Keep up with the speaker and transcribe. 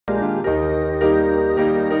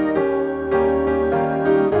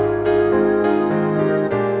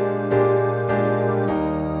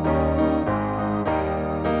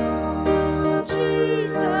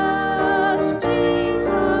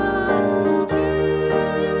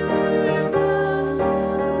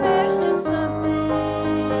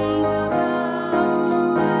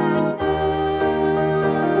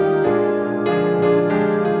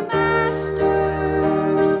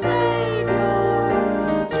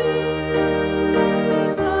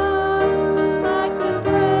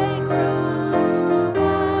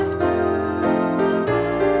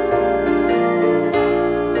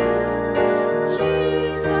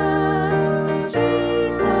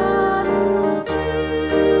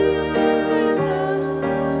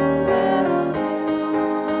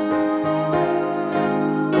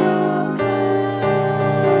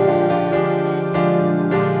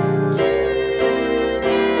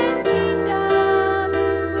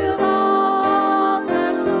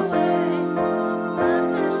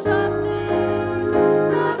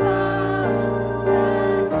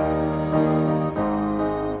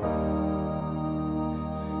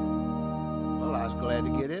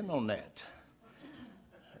on that.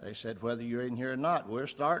 They said, whether you're in here or not, we're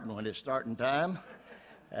starting when it's starting time,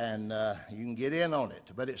 and you can get in on it.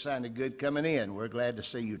 But it sounded good coming in. We're glad to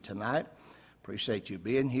see you tonight. Appreciate you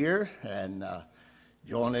being here and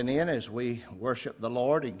joining in as we worship the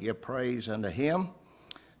Lord and give praise unto Him.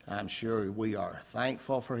 I'm sure we are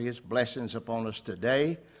thankful for His blessings upon us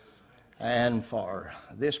today and for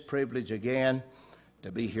this privilege again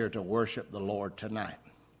to be here to worship the Lord tonight.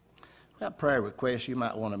 We have prayer requests you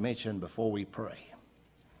might want to mention before we pray.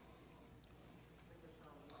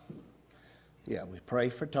 Yeah, we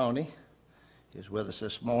pray for Tony. He's with us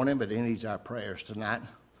this morning, but he needs our prayers tonight.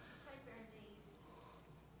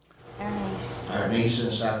 Our niece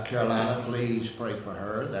in South Carolina, please pray for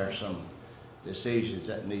her. There's some decisions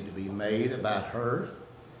that need to be made about her,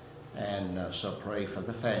 and so pray for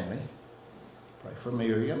the family. Pray for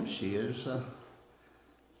Miriam. She's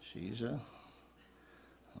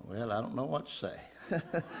well, I don't know what to say.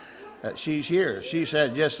 She's here. She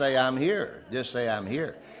said, just say I'm here. Just say I'm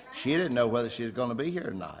here. She didn't know whether she was going to be here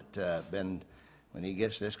or not. When he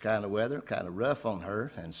gets this kind of weather, kind of rough on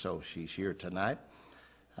her, and so she's here tonight.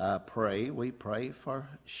 We pray for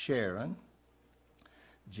Sharon.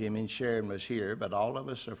 Jim and Sharon was here, but all of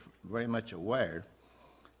us are very much aware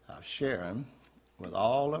of Sharon with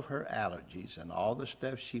all of her allergies and all the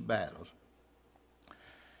stuff she battles.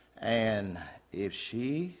 And if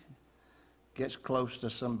she gets close to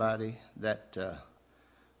somebody that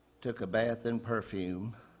took a bath in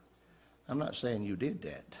perfume, I'm not saying you did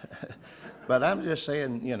that, but I'm just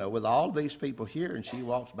saying, with all these people here, and she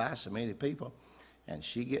walks by so many people, and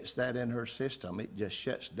she gets that in her system, it just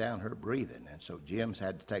shuts down her breathing. And so Jim's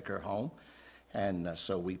had to take her home, and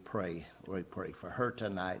so we pray for her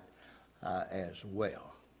tonight as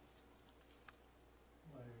well.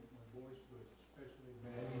 My voice was especially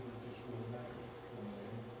bad, even just going back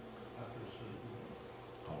after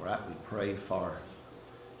surgery. All right, we pray for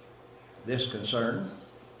this concern.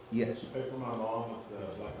 Yes. Pray for my mom with the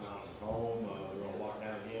Black Mountain home. They're on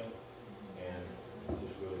lockdown again, and it's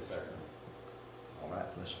just really affecting her. All right,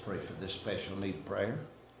 let's pray for this special need prayer.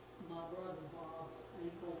 My brother Bob's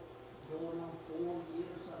ankle going on 4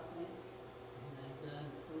 years, I think, and they've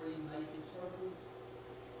done 3 major surgeries,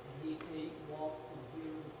 and he can't walk from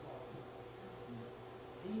here to the parking.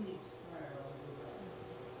 He needs prayer over that.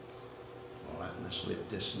 All right, let's lift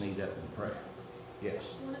this need up in prayer. Yes.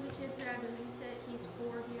 One of the kids that I babysit, he's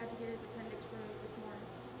 4. He had to get his appendix removed this morning.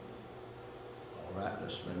 All right,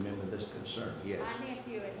 let's remember this concern. Yes. My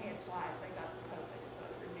nephew and his wife, they got the COVID, so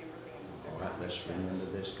remember them. All right, let's remember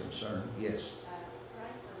this concern. Yes.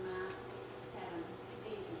 Pray for my having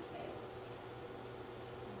dizzy spells.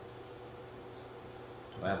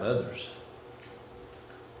 Do I have others?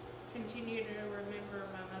 Continue to remember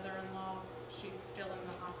my mother-in-law. She's still in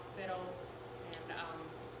the hospital, and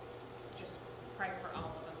just pray for all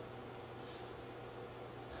of them.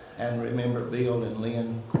 And remember Bill and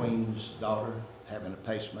Lynn, Queen's daughter, having a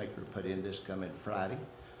pacemaker put in this coming Friday.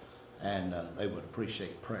 And they would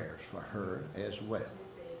appreciate prayers for her as well.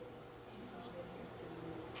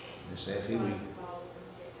 Miss Effie, all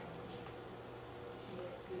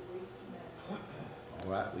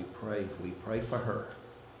right, we pray for her.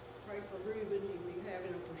 Pray for Reuben. He'll be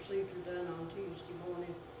having a procedure done on Tuesday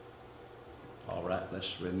morning. All right,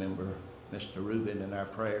 let's remember Mr. Reuben in our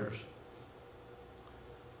prayers.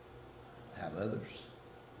 Have others.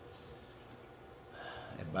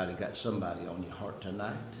 Everybody got somebody on your heart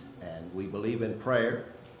tonight, and we believe in prayer.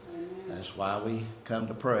 That's why we come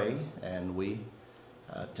to pray, and we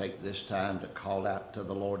take this time to call out to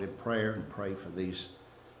the Lord in prayer and pray for these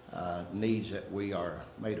needs that we are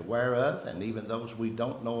made aware of, and even those we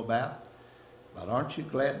don't know about. But aren't you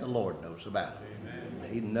glad the Lord knows about them?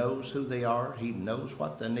 Amen. He knows who they are. He knows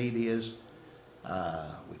what the need is.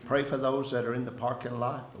 We pray for those that are in the parking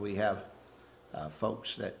lot. We have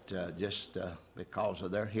folks that just because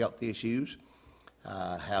of their health issues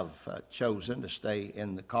have chosen to stay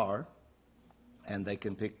in the car, and they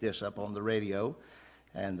can pick this up on the radio,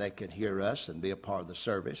 and they can hear us and be a part of the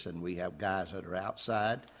service. And we have guys that are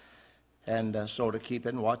outside and sort of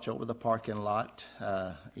keeping watch over the parking lot.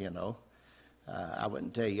 I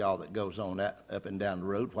wouldn't tell you all that goes on up and down the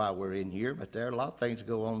road while we're in here, but there are a lot of things that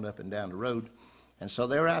go on up and down the road. And so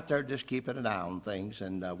they're out there just keeping an eye on things,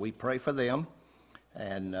 and we pray for them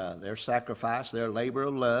and their sacrifice, their labor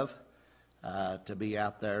of love to be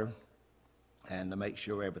out there and to make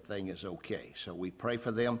sure everything is okay. So we pray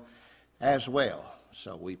for them as well.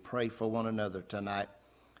 So we pray for one another tonight.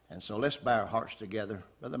 And so let's bow our hearts together.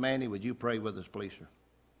 Brother Manny, would you pray with us, please, sir?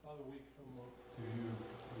 Father, we come up to you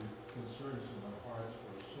with concerns in our hearts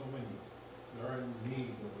for so many that are in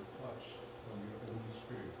need of a touch from your Holy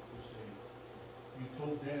Spirit. We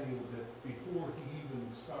Daniel, that before he even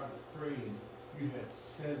started praying, you had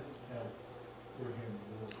sent help for him,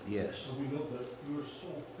 Lord. Yes. And we know that you are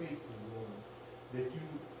so faithful, Lord, that you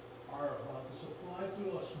are about to supply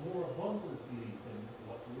to us more abundantly than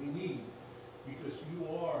what we need, because you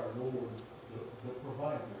are, Lord, the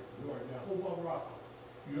provider. You are Jehovah Rapha.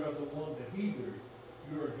 You are the one, the healer.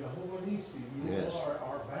 You are Jehovah Nissi. You Yes. are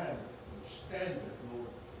our banner, our standard, Lord.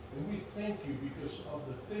 And we thank you because of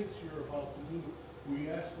the things you're about to do. We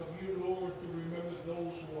ask of you, Lord, to remember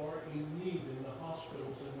those who are in need in the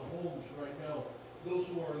hospitals and the homes right now. Those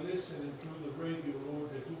who are listening through the radio,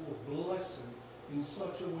 Lord, that you will bless them in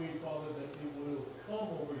such a way, Father, that they will come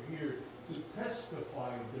over here to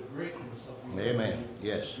testify the greatness of the Amen.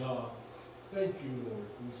 Yes. God. Thank you, Lord,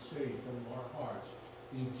 we say from our hearts,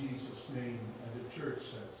 in Jesus' name, and the church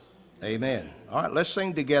says. Amen. All right, let's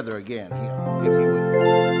sing together again here, if you will.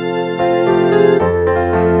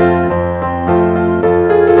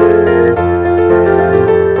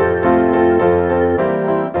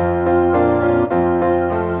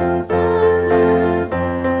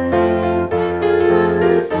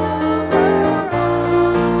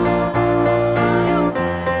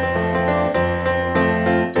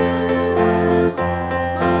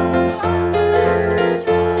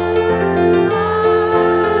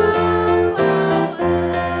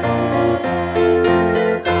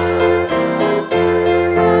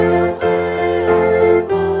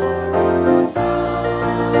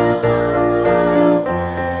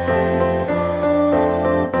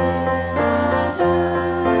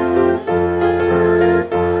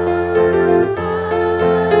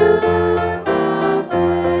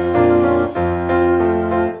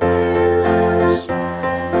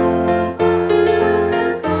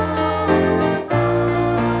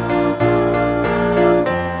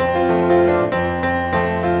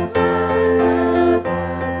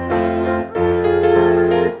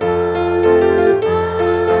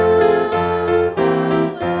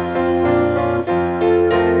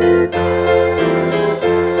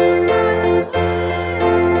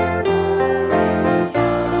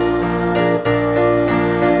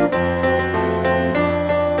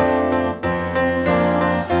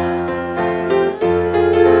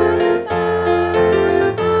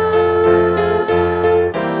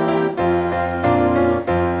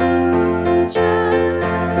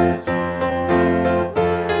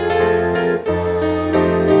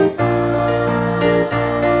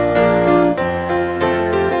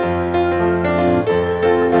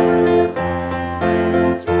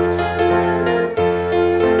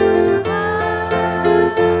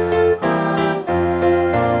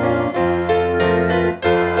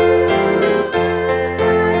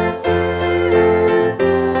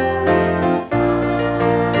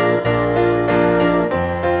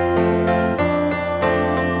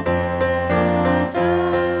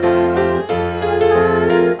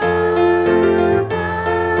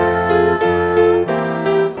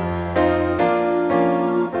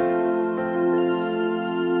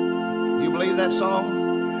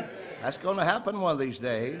 That's going to happen one of these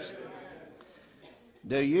days.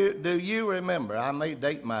 Do you remember? I may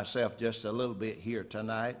date myself just a little bit here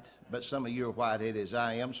tonight, but some of you are white-headed as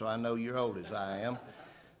I am, so I know you're old as I am,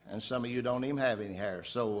 and some of you don't even have any hair.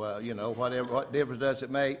 So what difference does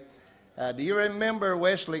it make? Do you remember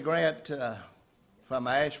Wesley Grant from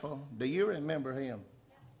Asheville? Do you remember him?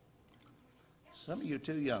 Some of you are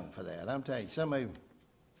too young for that. I'm telling you, some of you.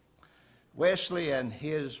 Wesley and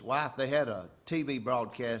his wife, they had a TV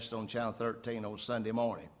broadcast on Channel 13 on Sunday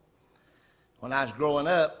morning. When I was growing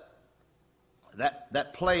up,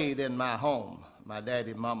 that played in my home. My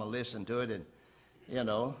daddy and mama listened to it, and,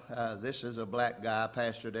 this is a black guy,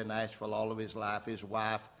 pastored in Asheville all of his life. His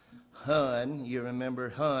wife, Hun, you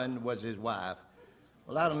remember Hun was his wife.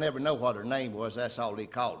 Well, I don't never know what her name was. That's all he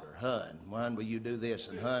called her, Hun. Hun, will you do this?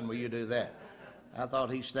 And Hun, will you do that? I thought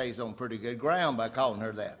he stays on pretty good ground by calling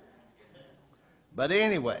her that. But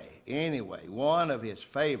anyway, one of his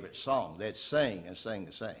favorite songs, they'd sing and sing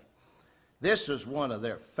and sing. This was one of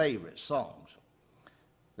their favorite songs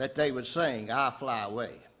that they would sing, I Fly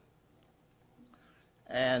Away.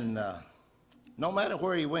 And no matter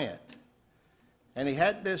where he went, and he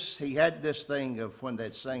had this thing of when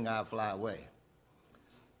they'd sing I Fly Away,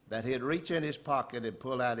 that he'd reach in his pocket and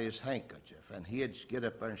pull out his handkerchief, and he'd get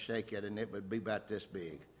up there and shake it, and it would be about this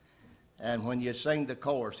big. And when you sing the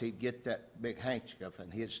chorus, he'd get that big handkerchief,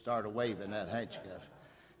 and he'd start waving that handkerchief,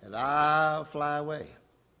 and I'll fly away.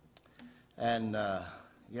 And,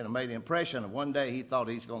 made an impression of one day he thought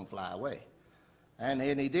he's going to fly away. And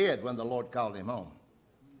he did when the Lord called him home.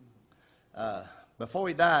 Before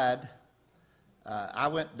he died, I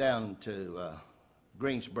went down to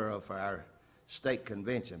Greensboro for our state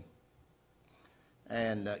convention.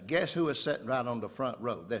 And guess who was sitting right on the front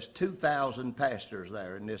row? There's 2,000 pastors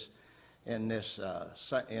there in this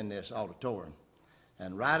auditorium.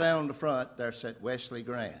 And right on the front there sat Wesley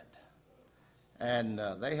Grant. And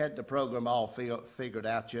they had the program all figured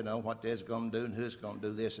out, you know, what they're going to do and who's going to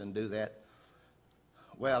do this and do that.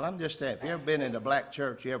 Well, I'm just saying, if you ever been in a black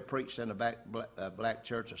church, you ever preached in a black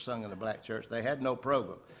church or sung in a black church, they had no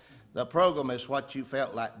program. The program is what you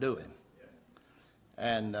felt like doing.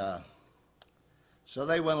 And so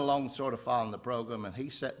they went along sort of following the program, and he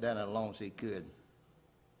sat down as long as he could.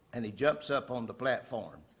 And he jumps up on the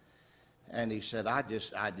platform, and he said, I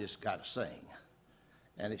just got to sing.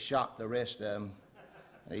 And it shocked the rest of them.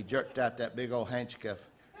 And he jerked out that big old handkerchief,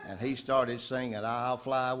 and he started singing, I'll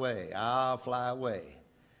fly away, I'll fly away,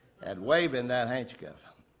 and waving that handkerchief.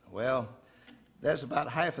 Well, there's about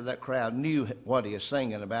half of that crowd knew what he was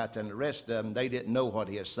singing about, and the rest of them, they didn't know what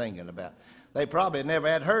he was singing about. They probably never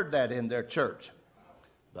had heard that in their church.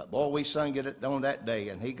 But boy, we sung it on that day,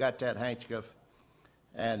 and he got that handkerchief.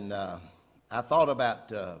 And I thought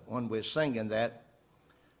about when we were singing that,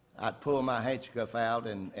 I'd pull my handkerchief out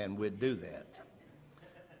and we'd do that.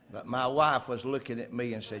 But my wife was looking at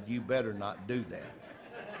me and said, you better not do that,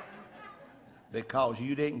 because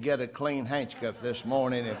you didn't get a clean handkerchief this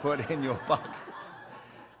morning and put it in your pocket.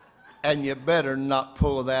 And you better not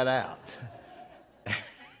pull that out.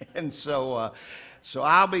 And so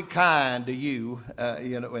I'll be kind to you,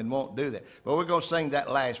 and won't do that. But we're going to sing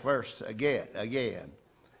that last verse again.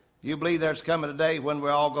 You believe there's coming a day when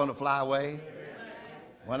we're all going to fly away?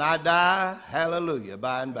 When I die, hallelujah,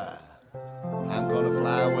 by and by, I'm going to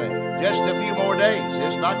fly away. Just a few more days.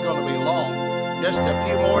 It's not going to be long. Just a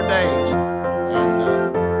few more days. And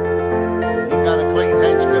if you got a clean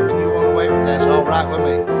handkerchief and you want to wave it, that's all right with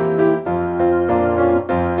me.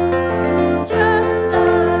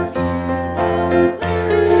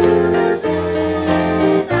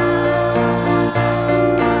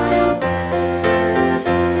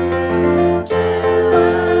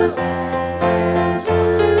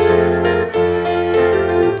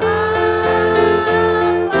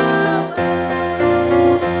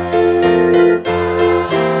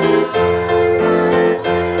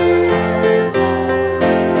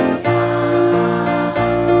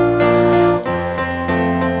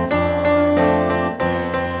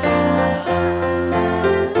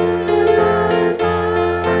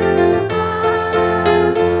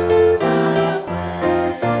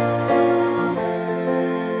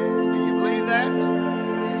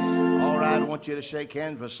 Shake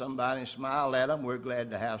hands with somebody and smile at them. We're glad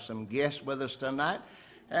to have some guests with us tonight,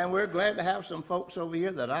 and we're glad to have some folks over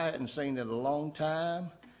here that I hadn't seen in a long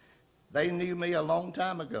time. They knew me a long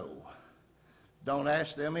time ago. Don't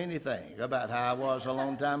ask them anything about how I was a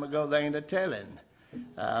long time ago. They ain't a telling.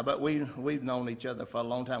 But we've known each other for a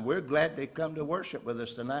long time. We're glad they come to worship with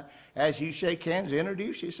us tonight. As you shake hands,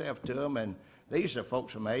 introduce yourself to them. And these are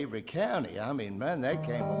folks from Avery County. I mean, man, they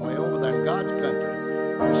came from way over there in God's country.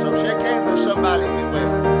 And so shake hands with somebody if you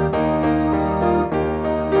will.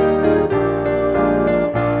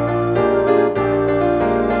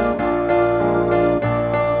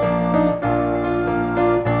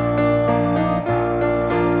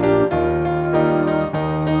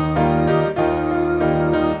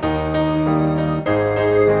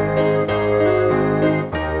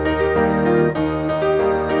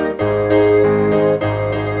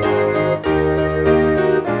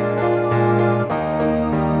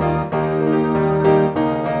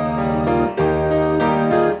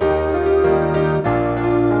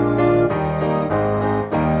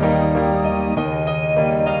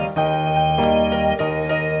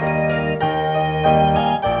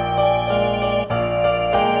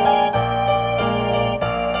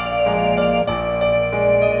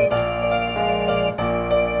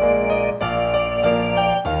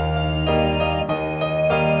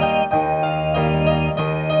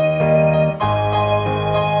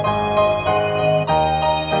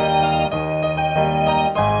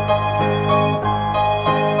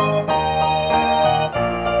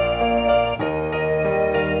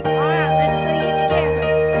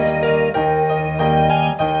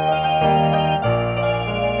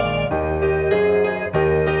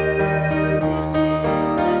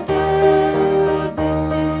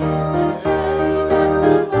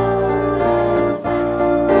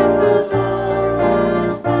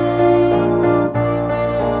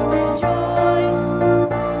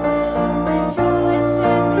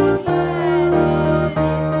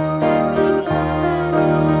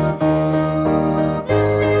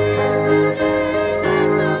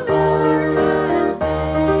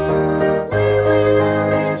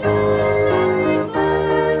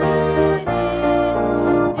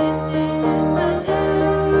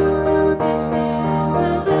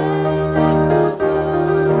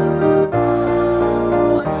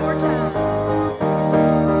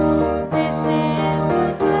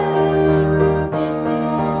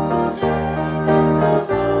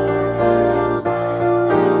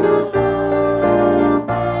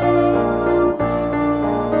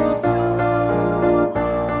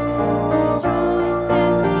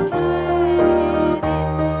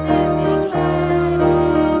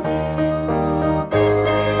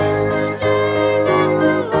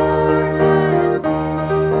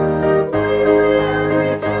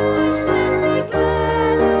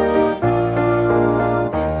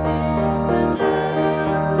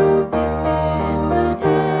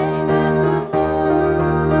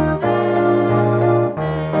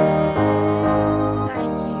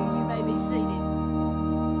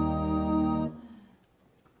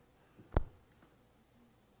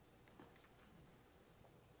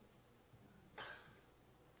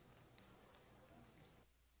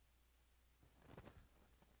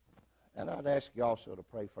 And I'd ask you also to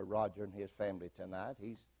pray for Roger and his family tonight.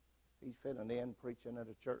 He's filling in, preaching at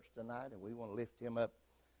a church tonight, and we want to lift him up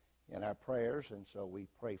in our prayers, and so we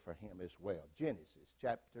pray for him as well. Genesis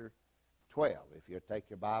chapter 12. If you'll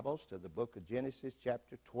take your Bibles to the book of Genesis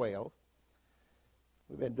chapter 12.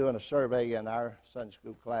 We've been doing a survey in our Sunday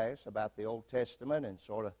school class about the Old Testament, and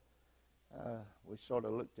we sort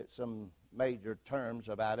of looked at some major terms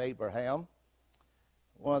about Abraham.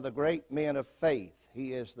 One of the great men of faith.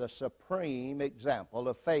 He is the supreme example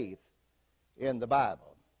of faith in the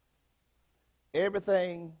Bible.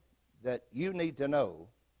 Everything that you need to know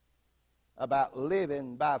about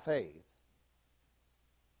living by faith,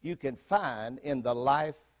 you can find in the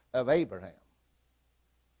life of Abraham.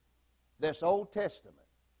 This Old Testament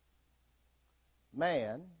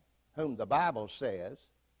man, whom the Bible says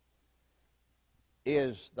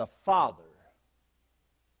is the father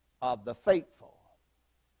of the faithful.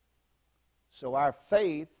 So our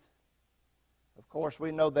faith, of course,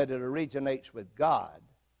 we know that it originates with God.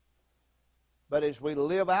 But as we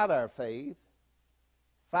live out our faith,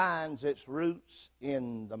 finds its roots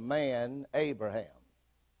in the man Abraham.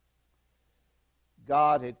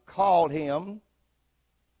 God had called him.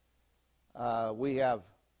 We have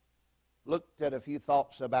looked at a few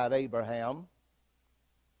thoughts about Abraham.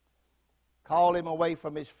 Called him away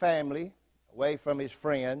from his family, away from his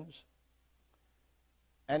friends,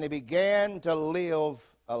 and he began to live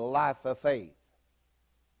a life of faith.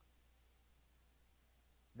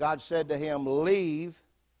 God said to him, "Leave,"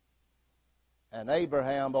 and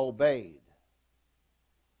Abraham obeyed.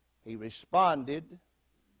 He responded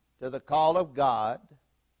to the call of God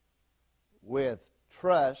with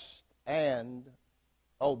trust and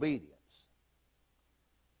obedience.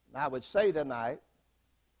 And I would say tonight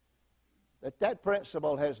that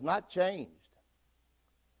principle has not changed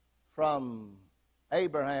from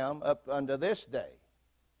Abraham up unto this day.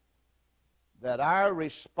 That our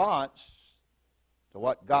response to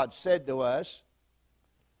what God said to us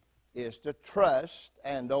is to trust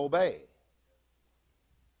and obey.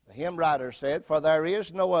 The hymn writer said, "For there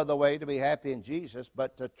is no other way to be happy in Jesus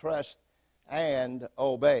but to trust and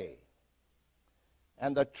obey."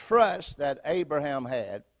 And the trust that Abraham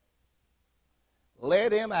had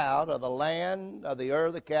led him out of the land of the Ur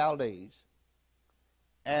of the Chaldees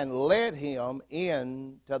and led him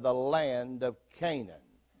into the land of Canaan.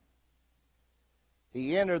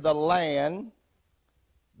 He entered the land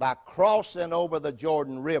by crossing over the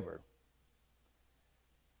Jordan River.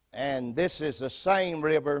 And this is the same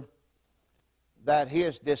river that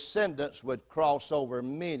his descendants would cross over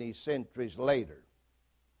many centuries later.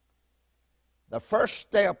 The first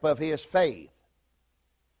step of his faith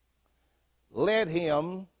led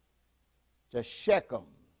him to Shechem.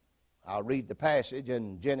 I'll read the passage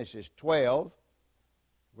in Genesis 12,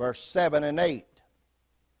 verse 7 and 8.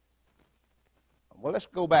 Well, let's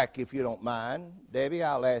go back if you don't mind. Debbie,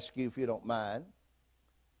 I'll ask you if you don't mind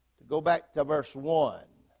to go back to verse 1.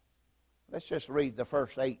 Let's just read the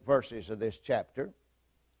first 8 verses of this chapter.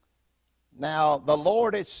 "Now the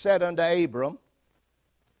Lord had said unto Abram,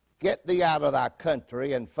 Get thee out of thy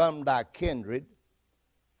country and from thy kindred,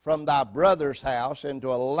 from thy brother's house,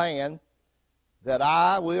 into a land that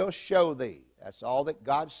I will show thee." That's all that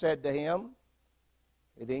God said to him.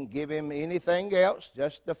 He didn't give him anything else,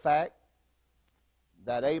 just the fact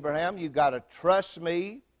that, Abraham, you've got to trust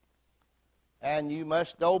me and you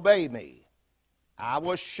must obey me. I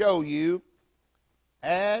will show you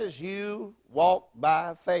as you walk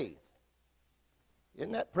by faith.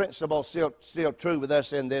 Isn't that principle still true with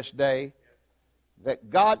us in this day? That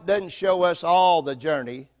God doesn't show us all the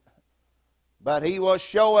journey, but He will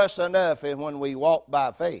show us enough when we walk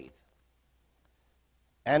by faith.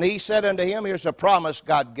 And He said unto him, here's a promise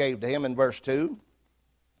God gave to him in verse 2,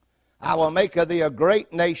 "I will make of thee a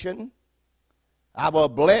great nation. I will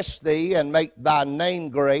bless thee and make thy name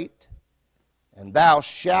great, and thou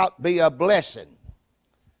shalt be a blessing.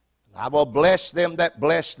 I will bless them that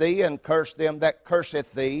bless thee, and curse them that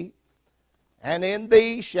curseth thee. And in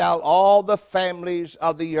thee shall all the families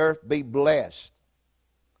of the earth be blessed."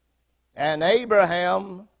 And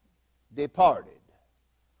Abraham departed.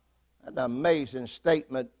 An amazing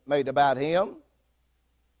statement made about him,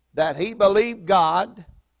 that he believed God,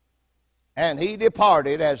 and he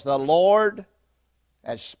departed as the Lord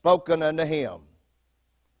had spoken unto him.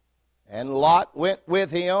 And Lot went with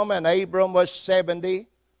him, and Abram was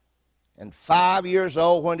 75 years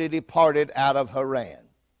old when he departed out of Haran.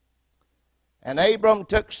 And Abram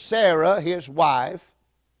took Sarah his wife,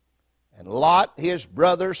 and Lot his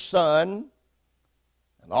brother's son,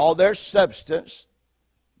 and all their substance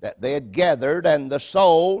that they had gathered, and the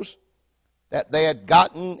souls that they had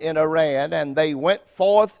gotten in Haran, and they went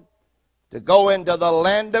forth to go into the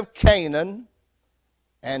land of Canaan,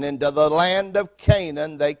 and into the land of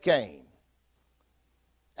Canaan they came.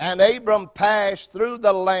 And Abram passed through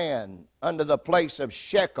the land unto the place of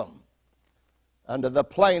Shechem, unto the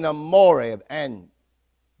plain of Moreh, and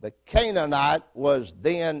the Canaanite was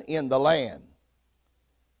then in the land.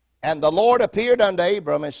 And the Lord appeared unto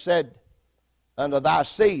Abram and said, unto thy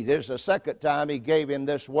seed, here's the second time he gave him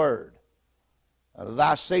this word, unto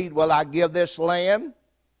thy seed will I give this land.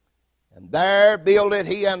 And there builded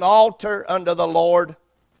he an altar unto the Lord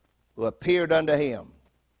who appeared unto him.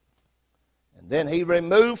 And then he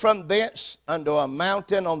removed from thence unto a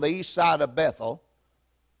mountain on the east side of Bethel,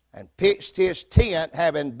 and pitched his tent,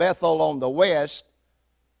 having Bethel on the west,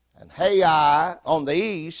 and Hai on the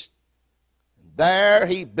east. And there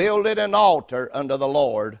he builded an altar unto the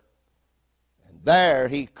Lord, and there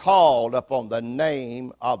he called upon the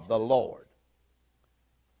name of the Lord.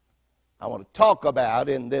 I want to talk about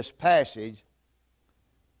in this passage,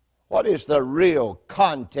 what is the real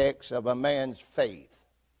context of a man's faith?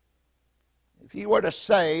 If you were to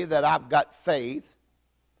say that I've got faith,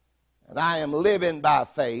 and I am living by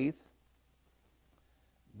faith,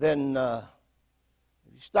 then if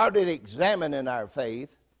you started examining our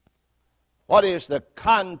faith, what is the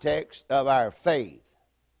context of our faith?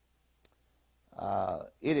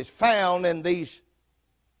 It is found in these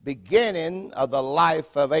beginning of the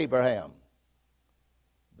life of Abraham.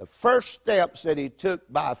 The first steps that he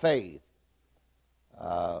took by faith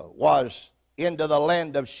was into the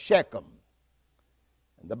land of Shechem.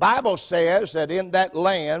 And the Bible says that in that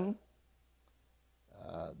land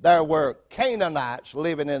there were Canaanites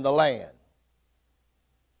living in the land.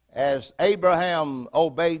 As Abraham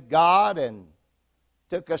obeyed God and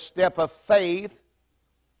took a step of faith,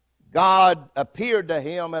 God appeared to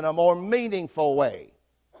him in a more meaningful way.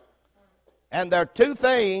 And there are two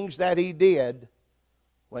things that he did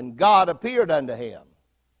when God appeared unto him.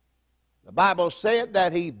 The Bible said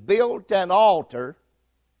that he built an altar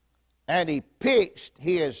and he pitched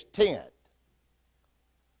his tent.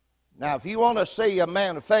 Now, if you want to see a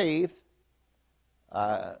man of faith,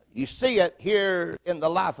 you see it here in the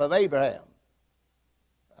life of Abraham.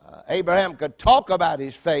 Abraham could talk about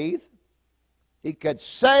his faith. He could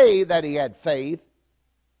say that he had faith.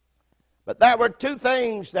 But there were two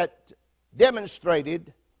things that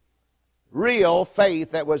demonstrated real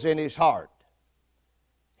faith that was in his heart.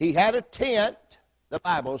 He had a tent, the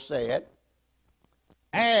Bible said,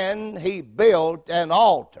 and he built an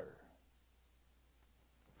altar.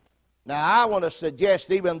 Now, I want to suggest,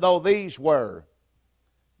 even though these were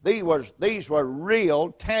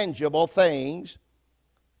real, tangible things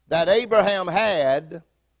that Abraham had,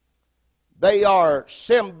 they are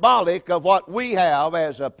symbolic of what we have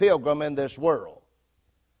as a pilgrim in this world.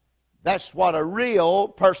 That's what a real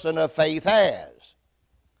person of faith has.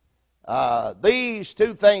 These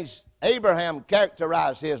two things, Abraham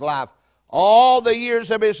characterized his life all the years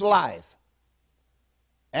of his life.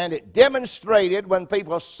 And it demonstrated when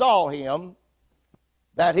people saw him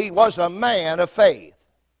that he was a man of faith.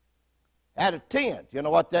 Had a tent. You know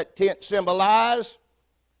what that tent symbolized?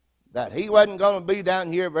 That he wasn't going to be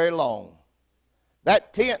down here very long.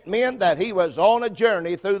 That tent meant that he was on a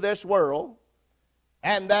journey through this world,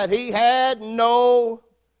 and that he had no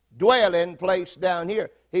dwelling place down here.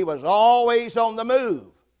 He was always on the move.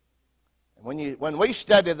 And when we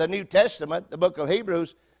study the New Testament, the book of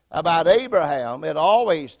Hebrews, about Abraham, it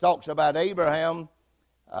always talks about Abraham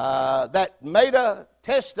that made a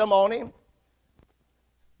testimony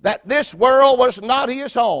that this world was not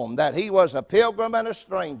his home, that he was a pilgrim and a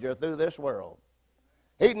stranger through this world.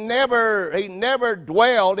 He never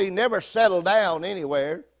dwelled, he never settled down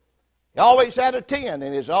anywhere. He always had a tent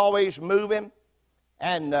and he was always moving.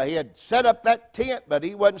 And he had set up that tent, but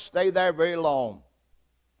he wouldn't stay there very long.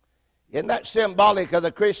 Isn't that symbolic of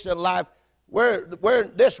the Christian life?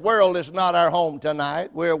 This world is not our home tonight.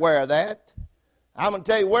 We're aware of that. I'm going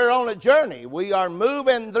to tell you, we're on a journey. We are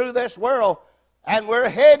moving through this world, and we're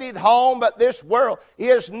headed home, but this world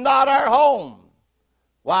is not our home.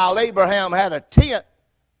 While Abraham had a tent,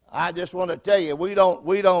 I just want to tell you, we're not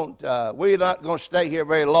going to stay here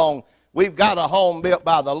very long. We've got a home built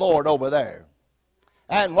by the Lord over there.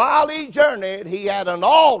 And while he journeyed, he had an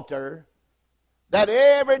altar that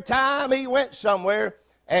every time he went somewhere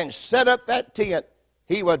and set up that tent,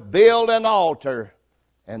 he would build an altar,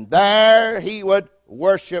 and there he would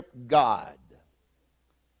worship God.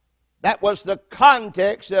 That was the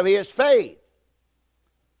context of his faith.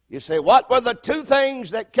 You say, what were the two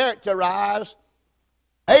things that characterized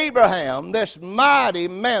Abraham, this mighty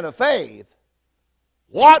man of faith?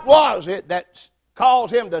 What was it that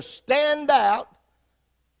caused him to stand out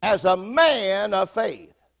as a man of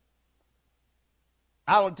faith?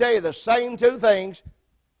 I want to tell you the same two things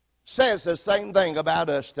says the same thing about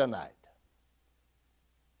us tonight.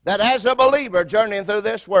 That as a believer journeying through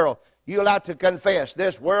this world, you'll have to confess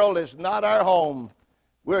this world is not our home.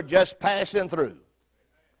 We're just passing through.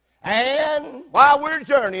 And while we're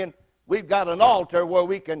journeying, we've got an altar where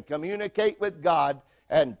we can communicate with God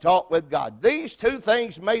and talk with God. These two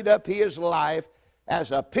things made up his life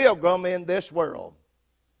as a pilgrim in this world.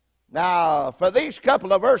 Now, for these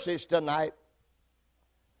couple of verses tonight,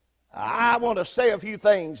 I want to say a few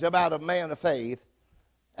things about a man of faith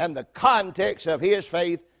and the context of his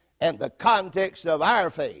faith and the context of our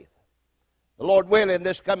faith. The Lord willing,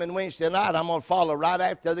 this coming Wednesday night, I'm going to follow right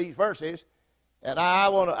after these verses. And I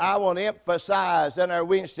want to emphasize in our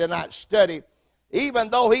Wednesday night study, even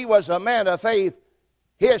though he was a man of faith,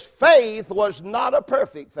 his faith was not a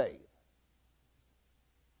perfect faith.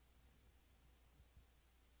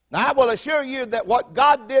 Now, I will assure you that what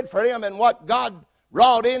God did for him and what God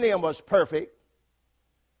wrought in him was perfect.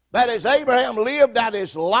 But as Abraham lived out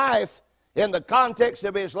his life in the context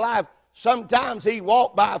of his life, sometimes he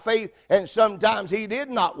walked by faith and sometimes he did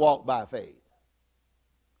not walk by faith.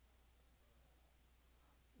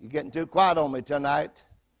 You're getting too quiet on me tonight.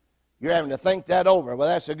 You're having to think that over. Well,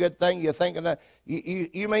 that's a good thing. You're thinking that.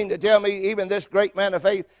 You mean to tell me even this great man of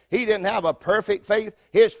faith, he didn't have a perfect faith?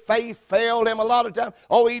 His faith failed him a lot of times.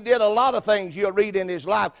 Oh, he did a lot of things you'll read in his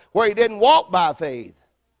life where he didn't walk by faith.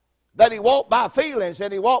 That he walked by feelings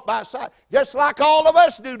and he walked by sight. Just like all of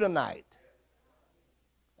us do tonight.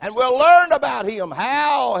 And we'll learn about him,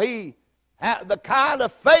 how the kind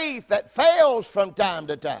of faith that fails from time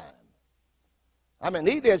to time. I mean,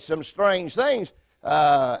 he did some strange things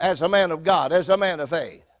as a man of God, as a man of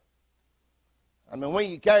faith. I mean,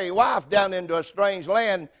 when you carry your wife down into a strange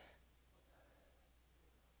land,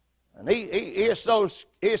 and he is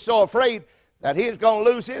so afraid that he's going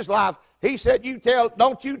to lose his life, he said,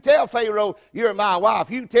 don't you tell Pharaoh you're my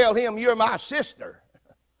wife. You tell him you're my sister.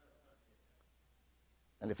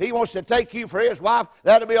 And if he wants to take you for his wife,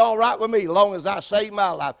 that'll be all right with me, as long as I save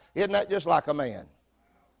my life. Isn't that just like a man?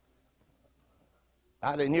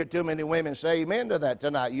 I didn't hear too many women say amen to that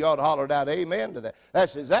tonight. You ought to holler out amen to that.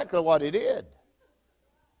 That's exactly what he did.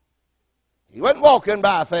 He wasn't walking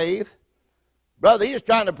by faith. Brother, he was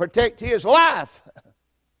trying to protect his life.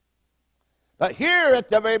 But here at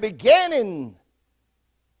the very beginning,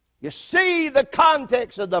 you see the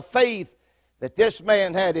context of the faith that this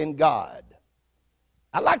man had in God.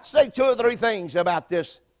 I'd like to say two or three things about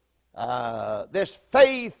this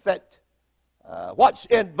faith, that what's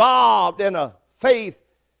involved in a faith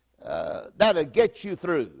that'll get you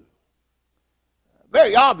through.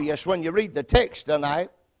 Very obvious when you read the text tonight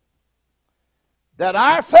that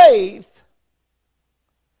our faith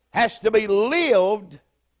has to be lived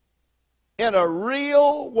in a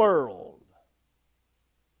real world.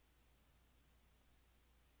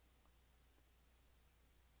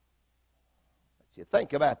 You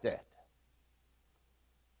think about that.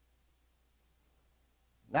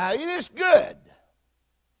 Now, it is good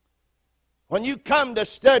when you come to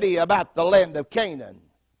study about the land of Canaan.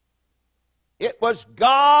 It was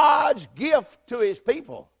God's gift to his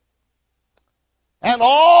people and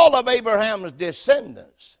all of Abraham's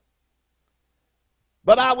descendants.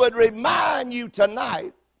 But I would remind you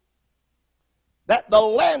tonight that the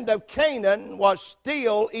land of Canaan was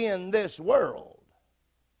still in this world.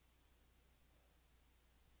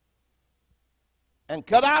 And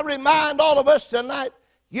could I remind all of us tonight,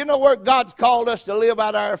 you know where God's called us to live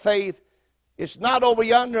out our faith? It's not over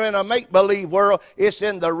yonder in a make-believe world. It's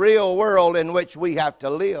in the real world in which we have to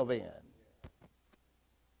live in.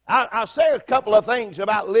 I'll say a couple of things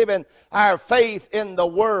about living our faith in the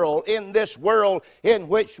world, in this world in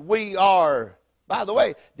which we are. By the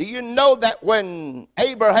way, do you know that when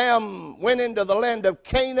Abraham went into the land of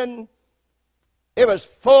Canaan, it was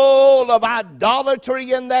full of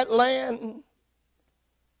idolatry in that land?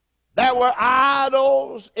 There were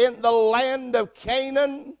idols in the land of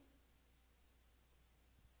Canaan.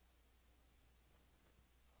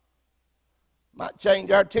 Might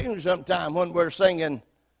change our tune sometime when we're singing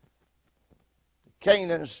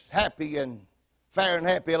Canaan's happy and fair and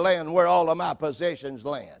happy land where all of my possessions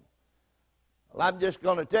land. Well, I'm just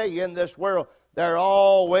going to tell you, in this world, there are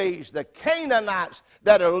always the Canaanites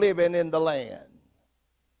that are living in the land.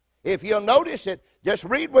 If you'll notice it, just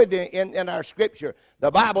read with you in our scripture.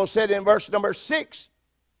 The Bible said in verse number 6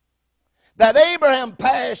 that Abraham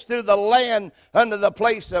passed through the land under the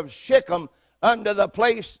place of Shechem, under the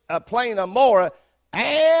plain of Moreh,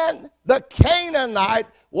 and the Canaanite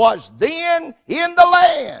was then in the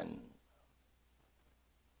land.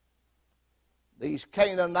 These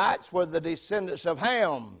Canaanites were the descendants of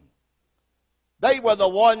Ham, They were the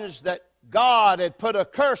ones that God had put a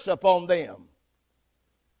curse upon them.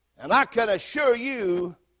 And I can assure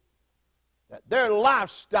you that their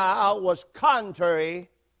lifestyle was contrary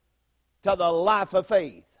to the life of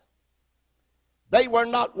faith. They were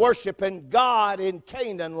not worshiping God in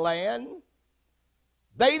Canaan land.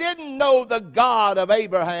 They didn't know the God of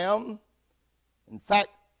Abraham. In fact,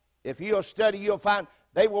 if you'll study, you'll find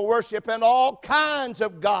they were worshiping all kinds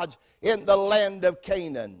of gods in the land of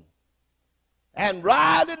Canaan. And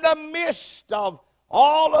right in the midst of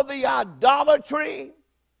all of the idolatry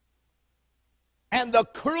and the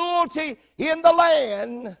cruelty in the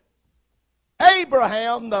land,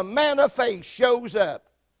 Abraham, the man of faith, shows up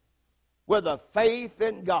with a faith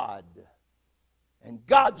in God. And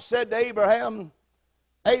God said to Abraham,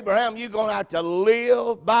 Abraham, you're going to have to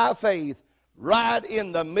live by faith right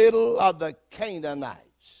in the middle of the Canaanites.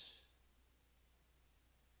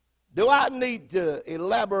 Do I need to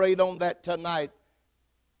elaborate on that tonight?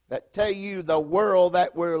 That tell you the world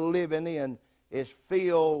that we're living in is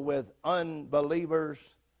filled with unbelievers.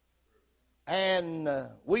 And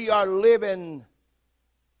we are living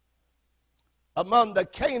among the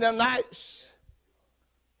Canaanites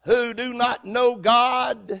who do not know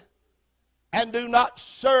God and do not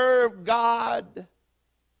serve God.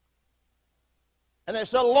 And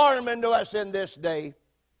it's alarming to us in this day.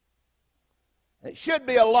 It should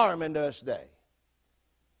be alarming to us today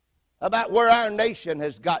about where our nation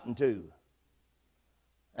has gotten to.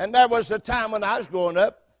 And there was a time when I was growing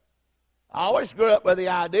up, I always grew up with the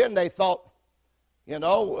idea, and they thought, you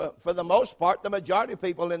know, for the most part, the majority of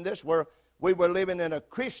people in this world, we were living in a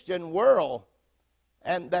Christian world,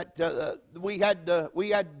 and that we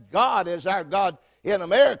had God as our God in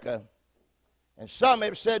America. And some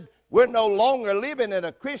have said we're no longer living in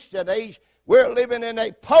a Christian age. We're living in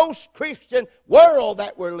a post-Christian world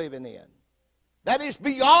that we're living in. That is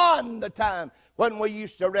beyond the time when we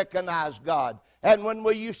used to recognize God and when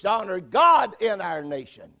we used to honor God in our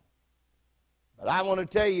nation. But I want to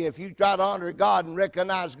tell you, if you try to honor God and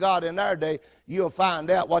recognize God in our day, you'll find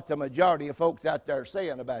out what the majority of folks out there are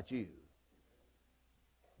saying about you.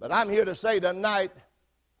 But I'm here to say tonight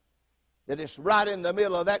that it's right in the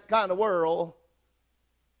middle of that kind of world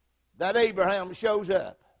that Abraham shows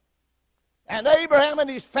up. And Abraham and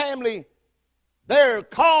his family, they're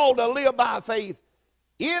called to live by faith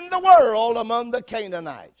in the world among the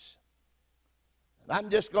Canaanites. And I'm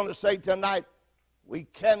just going to say tonight, we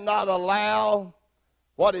cannot allow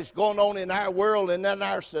what is going on in our world and in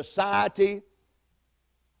our society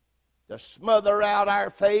to smother out our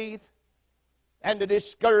faith and to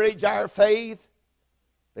discourage our faith,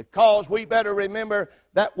 because we better remember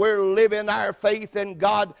that we're living our faith in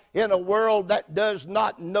God in a world that does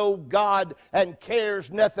not know God and cares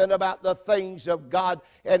nothing about the things of God.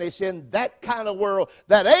 And it's in that kind of world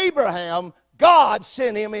that Abraham, God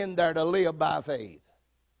sent him in there to live by faith.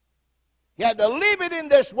 He had to live it in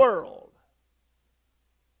this world.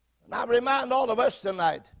 And I remind all of us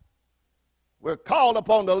tonight, we're called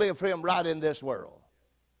upon to live for Him right in this world.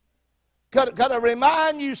 Could I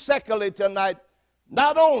remind you secondly tonight,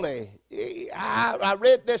 not only, I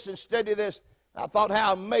read this and studied this, I thought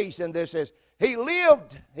how amazing this is. He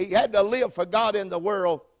had to live for God in the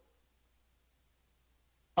world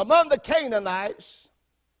among the Canaanites,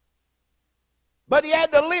 but he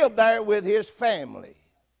had to live there with his family.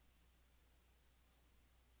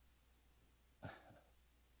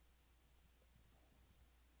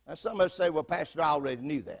 Now some of us say, well, Pastor, I already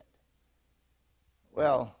knew that.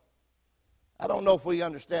 Well, I don't know if we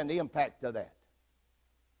understand the impact of that.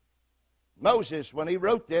 Moses, when he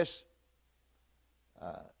wrote this,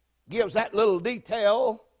 gives that little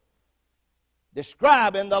detail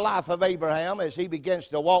describing the life of Abraham as he begins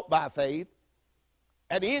to walk by faith.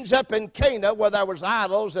 And he ends up in Canaan where there was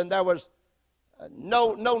idols and there was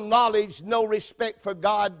no knowledge, no respect for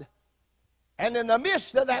God. And in the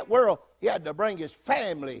midst of that world, he had to bring his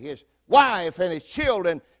family, his wife and his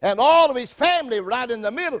children, and all of his family right in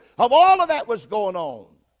the middle of all of that was going on.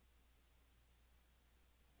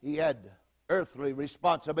 He had earthly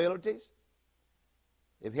responsibilities.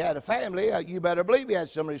 If he had a family, you better believe he had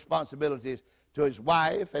some responsibilities to his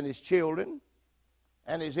wife and his children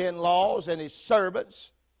and his in-laws and his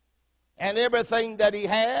servants and everything that he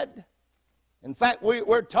had. In fact,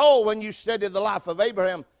 we're told when you study the life of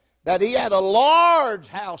Abraham that he had a large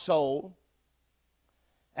household,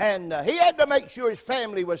 and he had to make sure his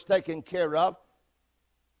family was taken care of.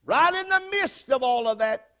 Right in the midst of all of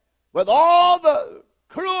that, with all the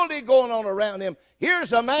cruelty going on around him,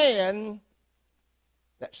 here's a man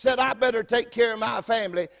that said, I better take care of my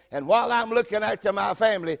family, and while I'm looking after my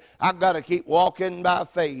family, I've got to keep walking by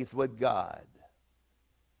faith with God.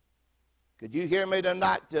 Could you hear me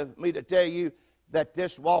tonight to tell you that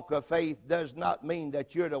this walk of faith does not mean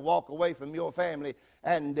that you're to walk away from your family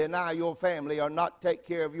and deny your family or not take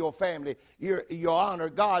care of your family. You honor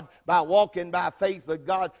God by walking by faith with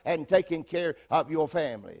God and taking care of your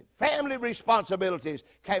family. Family responsibilities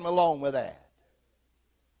came along with that.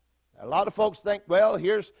 A lot of folks think, well,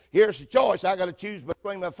 here's a choice. I got to choose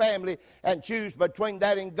between my family and choose between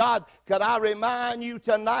that and God. Could I remind you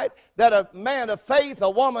tonight that a man of faith, a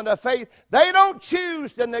woman of faith, they don't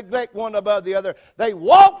choose to neglect one above the other. They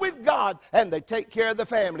walk with God and they take care of the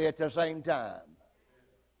family at the same time.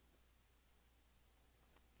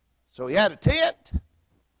 So he had a tent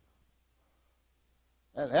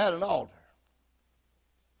and had an altar.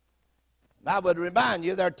 And I would remind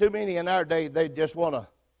you, there are too many in our day, they just want a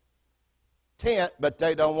tent, but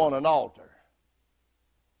they don't want an altar.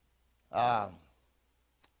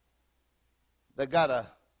 They got a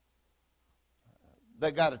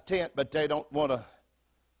tent, but they don't want to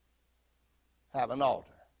have an altar.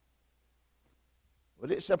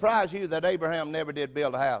 Would it surprise you that Abraham never did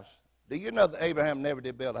build a house? Do you know that Abraham never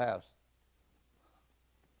did build a house?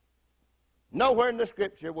 Nowhere in the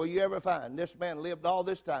Scripture will you ever find this man lived all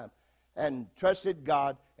this time and trusted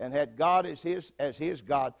God and had God as his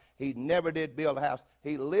God. He never did build a house.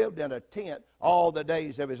 He lived in a tent all the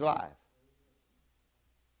days of his life.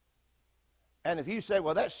 And if you say,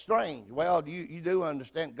 well, that's strange. Well, you do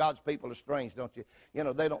understand God's people are strange, don't you? You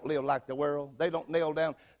know, they don't live like the world. They don't nail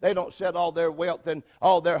down. They don't set all their wealth and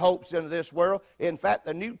all their hopes into this world. In fact,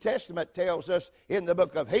 the New Testament tells us in the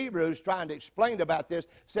book of Hebrews, trying to explain about this,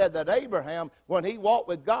 said that Abraham, when he walked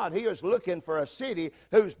with God, he was looking for a city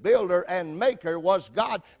whose builder and maker was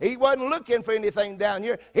God. He wasn't looking for anything down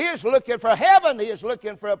here. He was looking for heaven. He was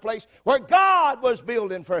looking for a place where God was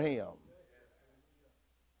building for him.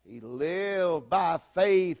 He lived by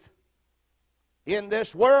faith in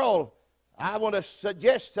this world. I want to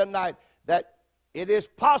suggest tonight that it is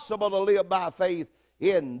possible to live by faith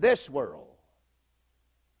in this world,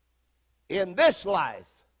 in this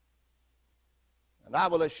life. And I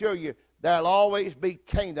will assure you, there'll always be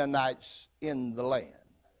Canaanites in the land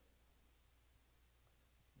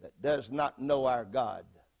that does not know our God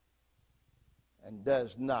and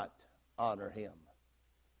does not honor him.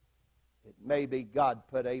 It may be God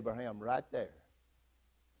put Abraham right there,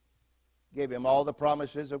 gave him all the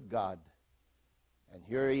promises of God, and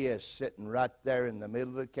here he is sitting right there in the middle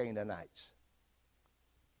of the Canaanites.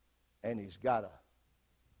 And he's got a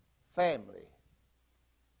family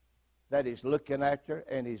that he's looking after,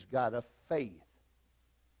 and he's got a faith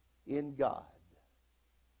in God.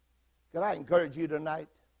 Can I encourage you tonight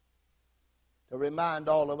to remind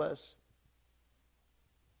all of us,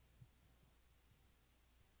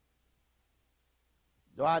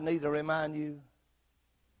 do I need to remind you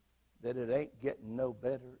that it ain't getting no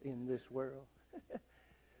better in this world?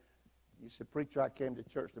 You said, preacher, I came to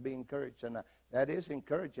church to be encouraged. And that is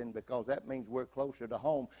encouraging, because that means we're closer to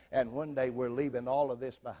home. And one day we're leaving all of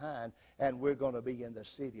this behind, and we're going to be in the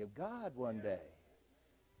city of God one day.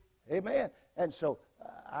 Amen. And so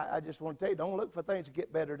I just want to tell you, don't look for things to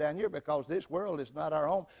get better down here, because this world is not our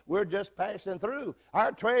home. We're just passing through.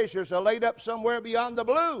 Our treasures are laid up somewhere beyond the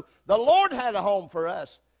blue. The Lord had a home for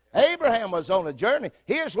us. Abraham was on a journey.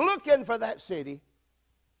 He is looking for that city.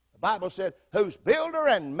 The Bible said, whose builder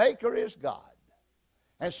and maker is God.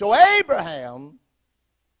 And so Abraham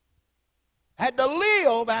had to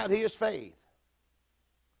live out his faith.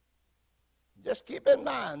 Just keep in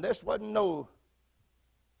mind, this wasn't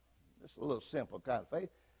just a little simple kind of faith.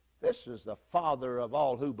 This was the father of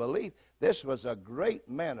all who believe. This was a great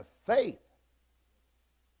man of faith.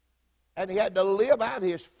 And he had to live out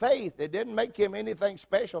his faith. It didn't make him anything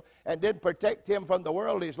special and didn't protect him from the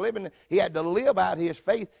world he's living in. He had to live out his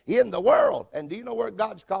faith in the world. And do you know where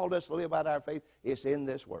God's called us to live out our faith? It's in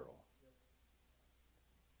this world.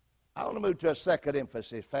 I want to move to a second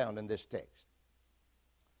emphasis found in this text.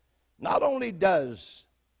 Not only does,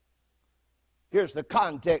 here's the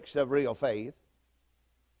context of real faith,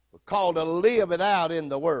 we're called to live it out in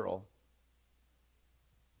the world.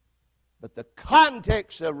 But the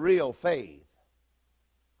context of real faith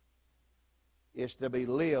is to be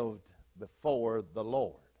lived before the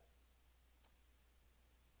Lord.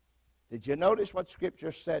 Did you notice what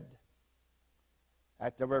Scripture said?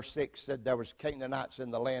 After verse 6 said there was Canaanites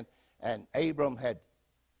in the land, and Abram had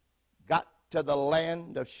got to the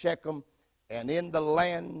land of Shechem, and in the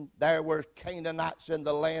land there were Canaanites in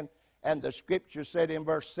the land. And the Scripture said in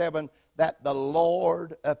verse 7 that the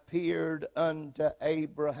Lord appeared unto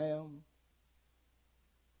Abraham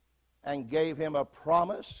and gave him a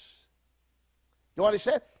promise. You know what he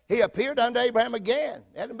said? he appeared unto Abraham again.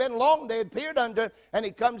 It hadn't been long they appeared unto him, and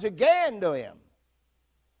he comes again to him.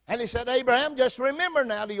 And he said, Abraham, just remember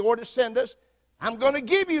now to your descendants, I'm going to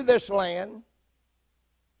give you this land.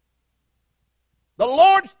 The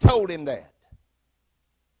Lord told him that.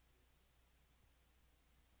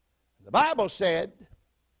 The Bible said,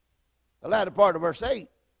 the latter part of verse 8,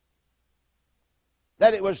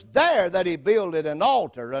 that it was there that he builded an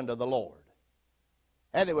altar unto the Lord.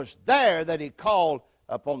 And it was there that he called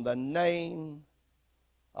upon the name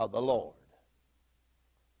of the Lord.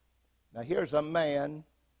 Now here's a man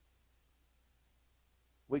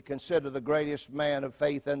we consider the greatest man of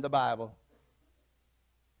faith in the Bible.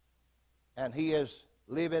 And he is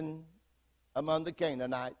living among the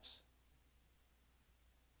Canaanites.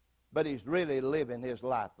 But he's really living his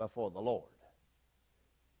life before the Lord.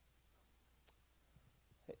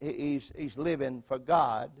 He's living for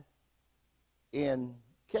God in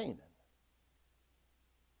Canaan.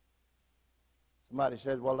 Somebody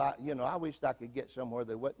says, well, I wish I could get somewhere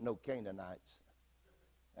there wasn't no Canaanites.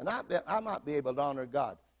 And I might be able to honor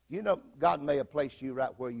God. You know, God may have placed you right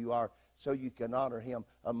where you are so you can honor him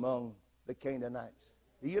among the Canaanites.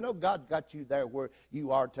 Do you know God got you there where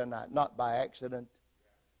you are tonight, not by accident?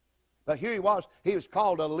 But here he was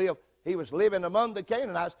called to live. He was living among the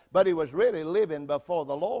Canaanites, but he was really living before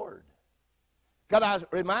the Lord. Can I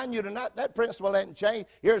remind you tonight, that principle hasn't changed.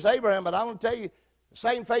 Here's Abraham, but I want to tell you, the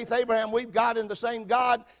same faith Abraham we've got in the same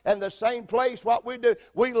God and the same place. What we do,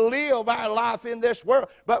 we live our life in this world,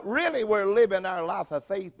 but really we're living our life of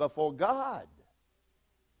faith before God.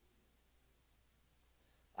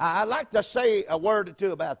 I'd like to say a word or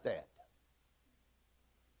two about that.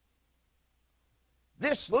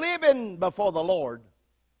 This living before the Lord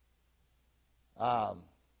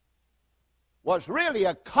was really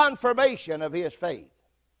a confirmation of his faith.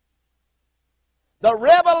 The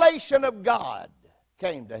revelation of God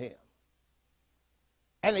came to him.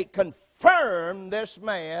 And it confirmed this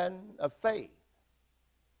man of faith.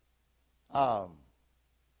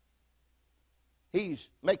 He's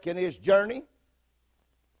making his journey.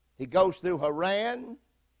 He goes through Haran.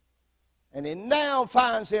 And he now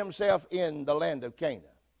finds himself in the land of Canaan.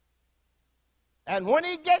 And when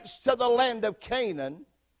he gets to the land of Canaan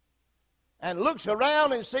and looks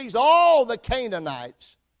around and sees all the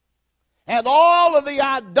Canaanites and all of the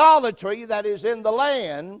idolatry that is in the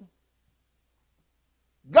land,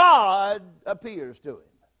 God appears to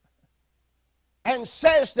him and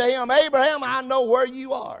says to him, Abraham, I know where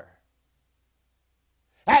you are.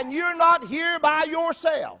 And you're not here by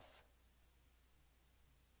yourself.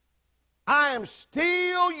 I am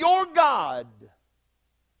still your God.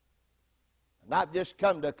 And I've just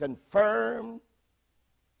come to confirm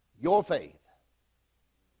your faith.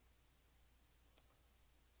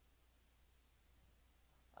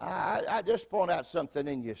 I just point out something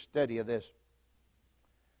in your study of this.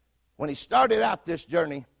 When he started out this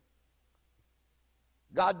journey,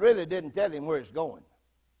 God really didn't tell him where it's going.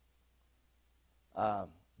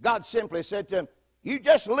 God simply said to him, you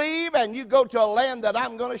just leave and you go to a land that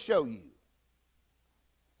I'm going to show you.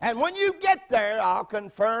 And when you get there, I'll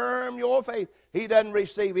confirm your faith. He doesn't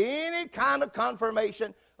receive any kind of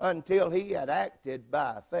confirmation until he had acted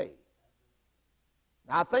by faith.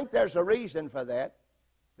 Now, I think there's a reason for that.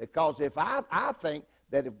 Because if I think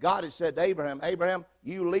that if God had said to Abraham, Abraham,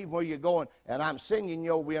 you leave where you're going, and I'm sending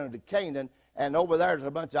you over into Canaan, and over there's a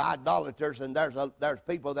bunch of idolaters, and there's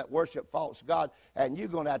people that worship false God, and you're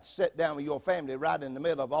going to have to sit down with your family right in the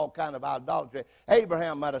middle of all kind of idolatry.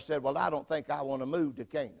 Abraham might have said, well, I don't think I want to move to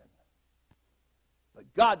Canaan.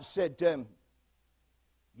 But God said to him,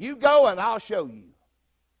 you go and I'll show you.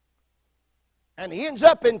 And he ends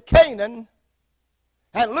up in Canaan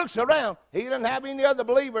and looks around. He didn't have any other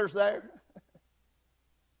believers there.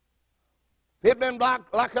 People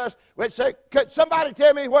like us would say, could somebody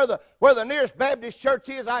tell me where the nearest Baptist church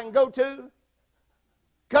is I can go to?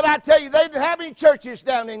 Could I tell you, they didn't have any churches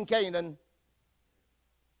down in Canaan.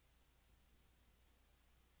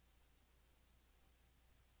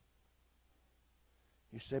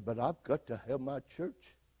 You say, but I've got to have my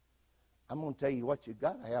church. I'm going to tell you what you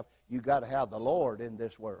got to have. You got to have the Lord in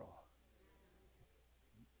this world.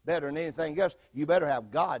 Better than anything else, you better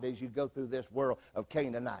have God as you go through this world of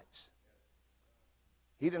Canaanites.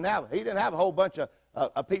 He didn't have a whole bunch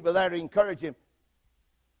of people there to encourage him.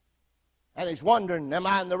 And he's wondering, am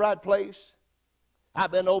I in the right place?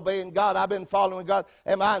 I've been obeying God. I've been following God.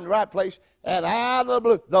 Am I in the right place? And out of the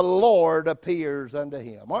blue, the Lord appears unto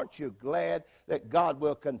him. Aren't you glad that God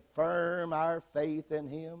will confirm our faith in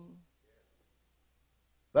him?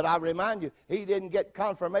 But I remind you, he didn't get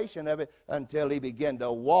confirmation of it until he began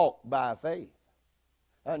to walk by faith.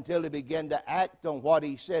 until he began to act on what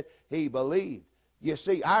he said he believed. You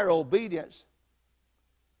see, our obedience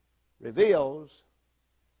reveals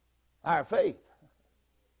our faith.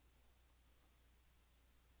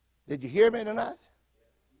 Did you hear me tonight?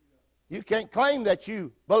 You can't claim that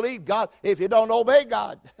you believe God if you don't obey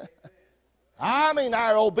God. I mean,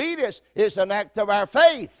 our obedience is an act of our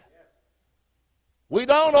faith. We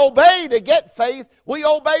don't obey to get faith. We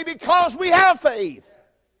obey because we have faith.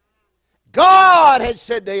 God had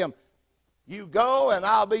said to him, you go and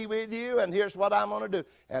I'll be with you, and here's what I'm going to do.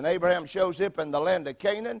 And Abraham shows up in the land of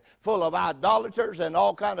Canaan full of idolaters and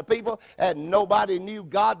all kind of people, and nobody knew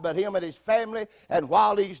God but him and his family. And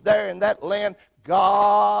while he's there in that land,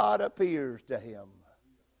 God appears to him.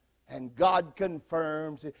 And God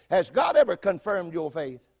confirms it. Has God ever confirmed your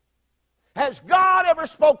faith? Has God ever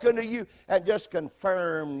spoken to you and just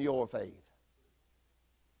confirmed your faith?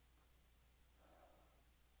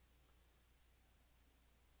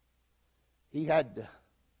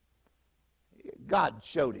 God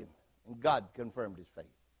showed him, and God confirmed his faith.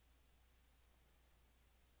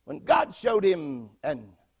 When God showed him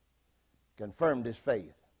and confirmed his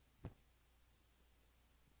faith,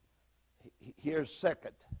 here's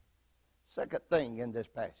second thing in this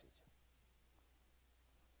passage.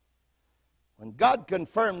 When God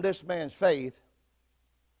confirmed this man's faith,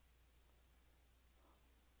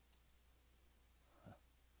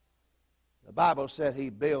 the Bible said he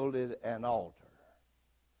builded an altar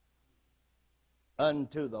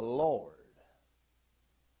unto the Lord.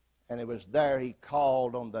 And it was there he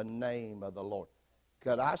called on the name of the Lord.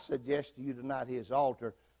 Could I suggest to you tonight his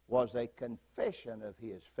altar was a confession of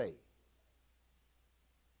his faith?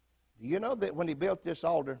 Do you know that when he built this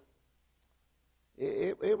altar,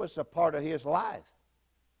 it was a part of his life?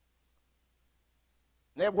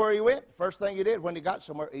 And everywhere he went, the first thing he did when he got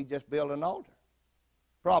somewhere, he just built an altar.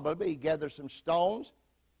 Probably he gathered some stones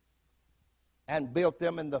and built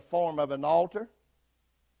them in the form of an altar.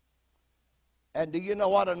 And do you know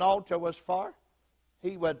what an altar was for?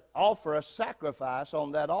 He would offer a sacrifice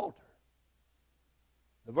on that altar.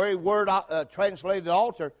 The very word translated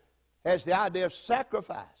altar has the idea of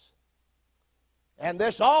sacrifice. And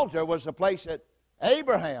this altar was the place that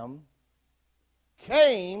Abraham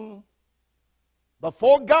came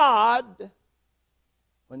before God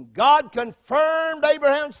when God confirmed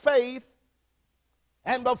Abraham's faith,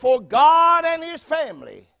 and before God and his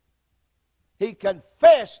family, he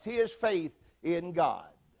confessed his faith in God.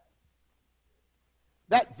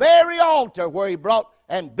 That very altar where he brought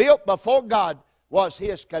and built before God was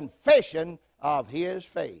his confession of his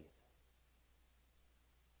faith.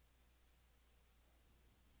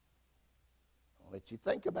 I'll let you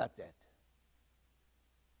think about that.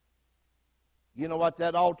 You know what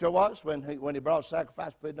that altar was when he brought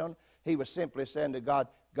sacrifice, put it on? He was simply saying to God,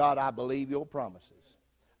 God, I believe your promises.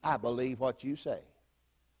 I believe what you say.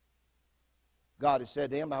 God had said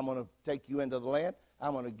to him, I'm going to take you into the land.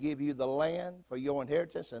 I'm going to give you the land for your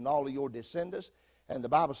inheritance and all of your descendants. And the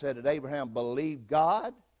Bible said that Abraham believed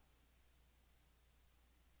God.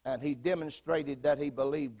 And he demonstrated that he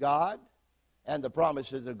believed God and the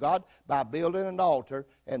promises of God by building an altar.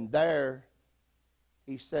 And there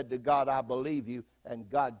he said to God, I believe you. And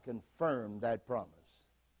God confirmed that promise.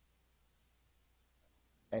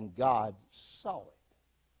 And God saw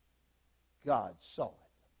it. God saw it.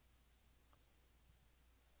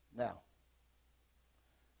 Now,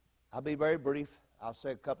 I'll be very brief. I'll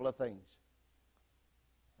say a couple of things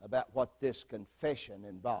about what this confession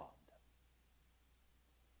involved.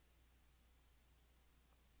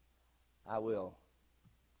 I will.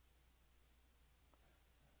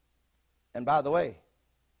 And by the way,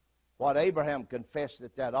 what Abraham confessed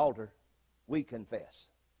at that altar, we confess.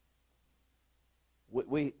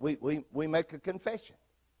 We make a confession.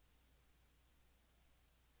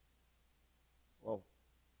 Well,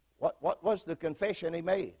 what was the confession he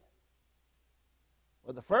made?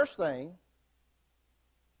 Well, the first thing,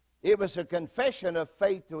 it was a confession of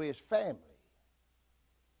faith to his family.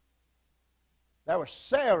 There was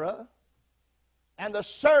Sarah and the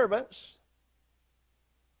servants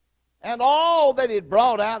and all that he'd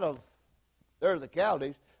brought out of Ur of the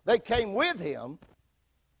Chaldees. They came with him.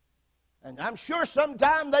 And I'm sure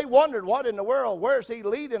sometime they wondered, what in the world, where's he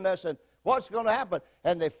leading us and what's going to happen?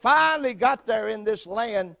 And they finally got there in this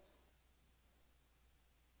land.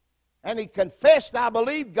 And he confessed, I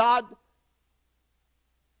believe God.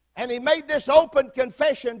 And he made this open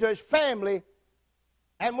confession to his family.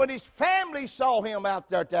 And when his family saw him out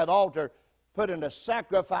there at that altar, putting a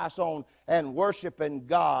sacrifice on and worshiping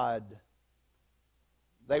God,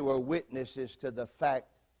 they were witnesses to the fact,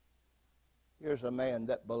 here's a man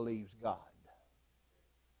that believes God.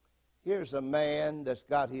 Here's a man that's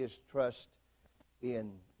got his trust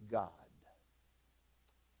in God.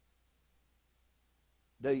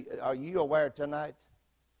 Are you aware tonight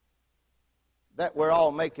that we're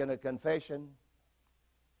all making a confession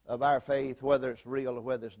of our faith, whether it's real or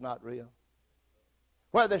whether it's not real?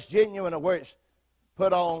 Whether it's genuine or whether it's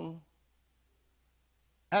put on.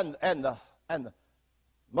 And the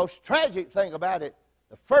most tragic thing about it,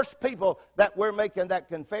 the first people that we're making that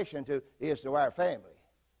confession to is to our family.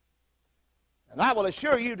 And I will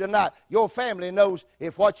assure you tonight, your family knows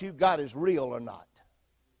if what you've got is real or not.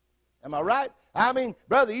 Am I right? I mean,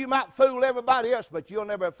 brother, you might fool everybody else, but you'll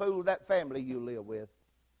never fool that family you live with.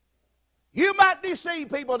 You might deceive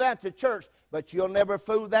people down to church, but you'll never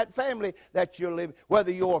fool that family that you're living,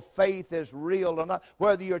 whether your faith is real or not,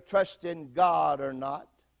 whether you're trusting God or not.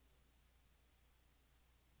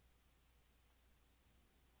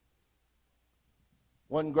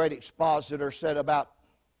 One great expositor said about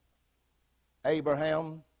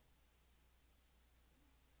Abraham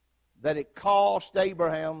that it cost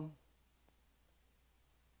Abraham.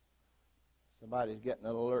 Somebody's getting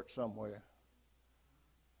an alert somewhere.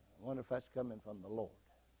 I wonder if that's coming from the Lord.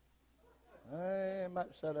 I might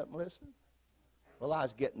shut up and listen. Well, I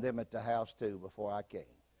was getting them at the house too before I came.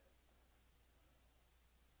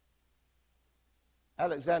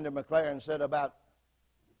 Alexander McLaren said about,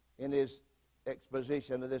 in his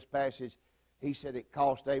exposition of this passage, he said it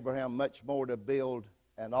cost Abraham much more to build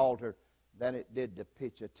an altar than it did to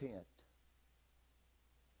pitch a tent.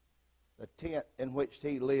 The tent in which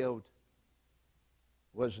he lived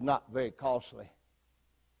was not very costly,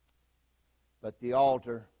 but the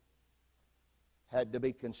altar had to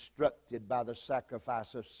be constructed by the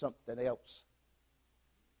sacrifice of something else.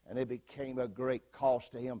 And it became a great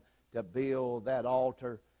cost to him to build that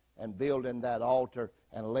altar, and building that altar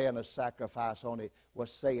and laying a sacrifice on it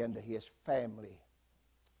was saying to his family,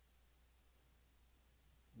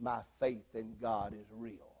 my faith in God is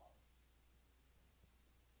real.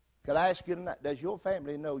 Could I ask you tonight, does your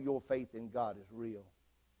family know your faith in God is real?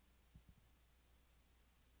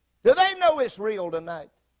 Do they know it's real tonight?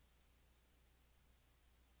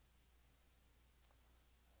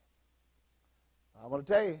 I want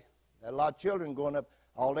to tell you, there are a lot of children growing up,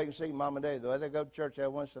 all they can see mom and dad, the way they go to church every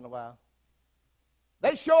once in a while.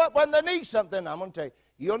 They show up when they need something. I'm going to tell you,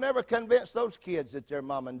 you'll never convince those kids that their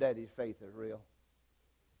mom and daddy's faith is real.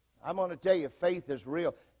 I'm going to tell you, faith is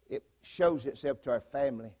real. It shows itself to our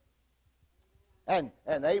family. And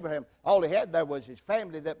Abraham, all he had there was his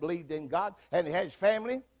family that believed in God, and he had his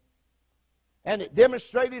family, and it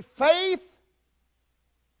demonstrated faith.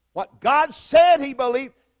 What God said he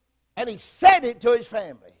believed, and he said it to his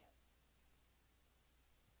family.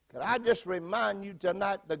 Could I just remind you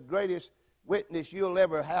tonight, the greatest witness you'll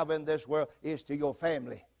ever have in this world is to your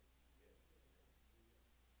family.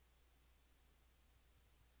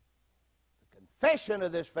 The confession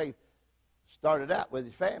of this faith started out with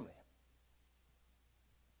his family.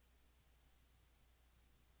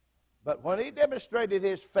 But when he demonstrated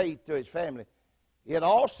his faith to his family, it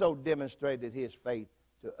also demonstrated his faith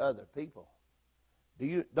to other people.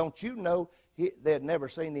 Don't you know they had never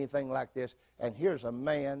seen anything like this? And here's a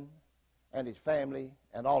man and his family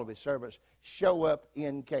and all of his servants show up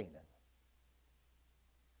in Canaan.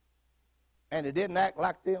 And he didn't act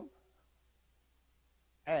like them.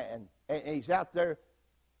 And he's out there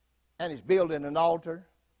and he's building an altar.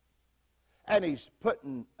 And he's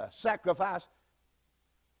putting a sacrifice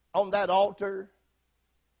on that altar.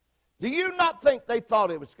 Do you not think they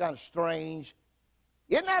thought it was kind of strange?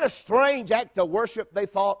 Isn't that a strange act of worship, they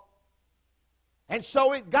thought? And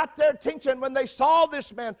so it got their attention when they saw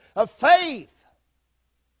this man of faith.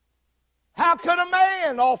 How could a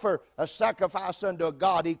man offer a sacrifice unto a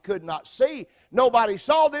God he could not see? Nobody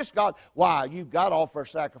saw this God. Why, you've got to offer a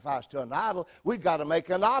sacrifice to an idol. We've got to make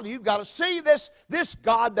an idol. You've got to see this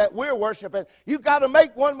God that we're worshiping. You've got to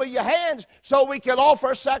make one with your hands so we can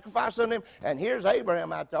offer a sacrifice unto him. And here's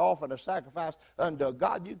Abraham out there offering a sacrifice unto a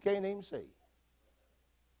God you can't even see.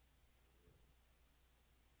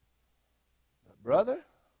 But brother,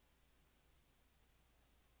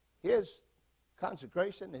 his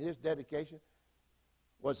consecration and his dedication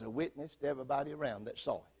was a witness to everybody around that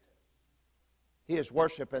saw it. He is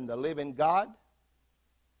worshiping the living God,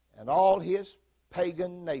 and all his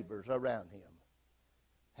pagan neighbors around him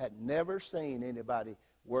had never seen anybody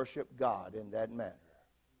worship God in that manner.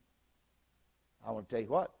 I want to tell you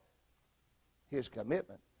what, his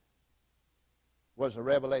commitment was a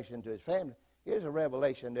revelation to his family. Here's a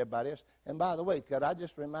revelation to everybody else. And by the way, could I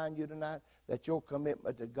just remind you tonight that your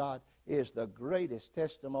commitment to God is the greatest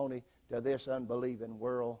testimony to this unbelieving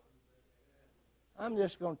world. I'm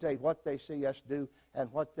just going to tell you what they see us do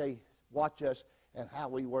and what they watch us and how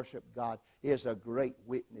we worship God is a great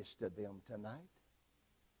witness to them tonight.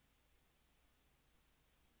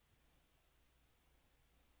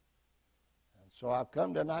 And so I've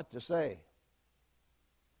come tonight to say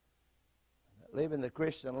that living the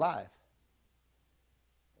Christian life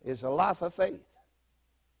is a life of faith.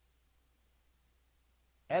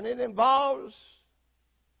 And it involves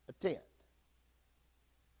a tent.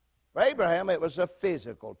 For Abraham, it was a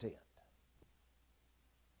physical tent.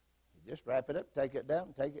 You just wrap it up, take it down,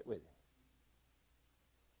 and take it with him.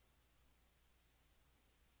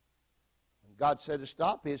 When God said to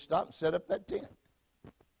stop, he'd stop and set up that tent.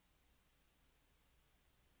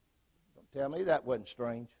 Don't tell me that wasn't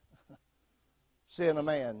strange. Seeing a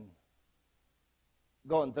man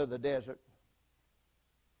going through the desert,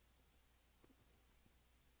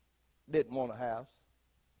 didn't want a house.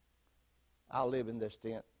 I'll live in this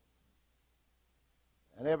tent.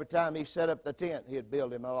 And every time he set up the tent, he'd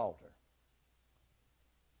build him an altar.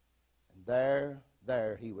 And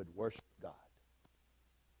there he would worship God.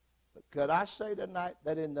 But could I say tonight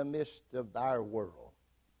that in the midst of our world,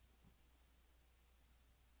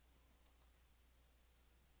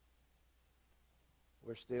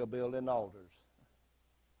 we're still building altars.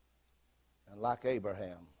 And like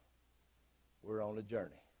Abraham, we're on a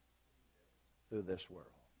journey through this world.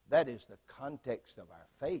 That is the context of our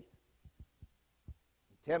faith.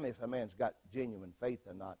 Tell me if a man's got genuine faith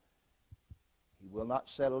or not. He will not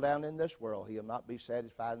settle down in this world. He'll not be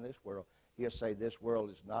satisfied in this world. He'll say, this world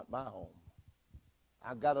is not my home.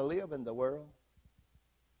 I've got to live in the world.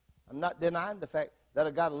 I'm not denying the fact that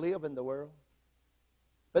I've got to live in the world.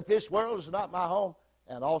 But this world is not my home.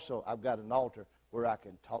 And also, I've got an altar where I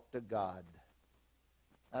can talk to God.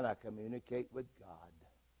 And I communicate with God.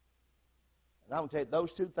 And I'm going to tell you,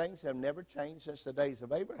 those two things have never changed since the days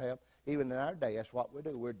of Abraham. Even in our day, that's what we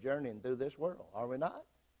do. We're journeying through this world, are we not?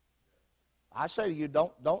 I say to you,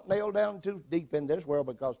 don't nail down too deep in this world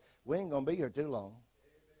because we ain't going to be here too long.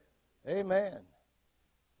 Amen.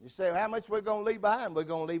 You say, how much we're going to leave behind? We're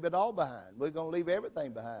going to leave it all behind. We're going to leave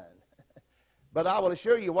everything behind. But I will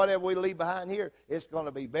assure you, whatever we leave behind here, it's going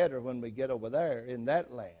to be better when we get over there in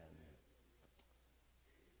that land.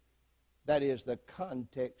 That is the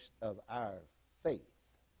context of our faith.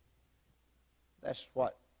 That's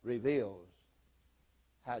what reveals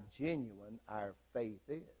how genuine our faith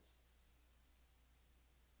is.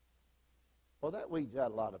 Well, that weeds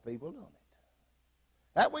out a lot of people, don't it?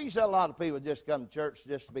 That weeds out a lot of people just come to church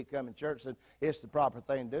just to be coming to church, and it's the proper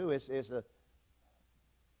thing to do.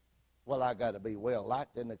 Well, I got to be well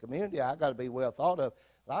liked in the community. I got to be well thought of.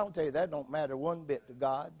 But I want to tell you, that don't matter one bit to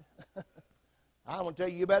God. I want to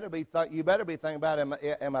tell you, you better be thinking about,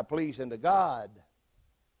 am I pleasing to God?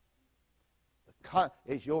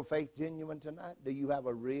 Is your faith genuine tonight? Do you have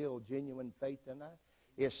a real, genuine faith tonight?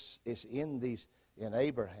 It's in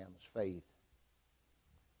Abraham's faith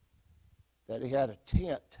that he had a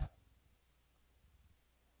tent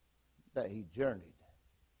that he journeyed.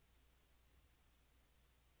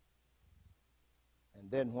 And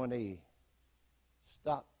then when he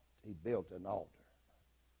stopped, he built an altar.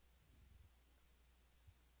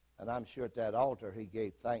 And I'm sure at that altar he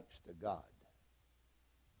gave thanks to God.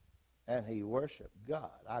 And he worshiped God.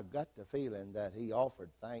 I got the feeling that he offered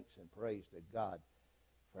thanks and praise to God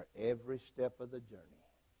for every step of the journey.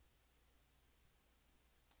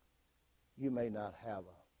 You may not have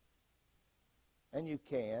and you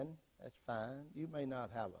can, that's fine. You may not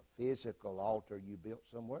have a physical altar you built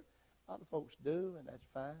somewhere. A lot of folks do, and that's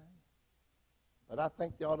fine. But I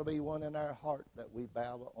think there ought to be one in our heart that we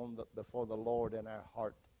bow before the Lord in our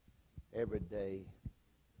heart every day,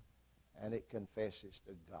 and it confesses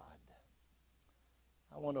to God.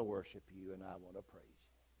 I want to worship you, and I want to praise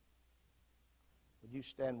you. Would you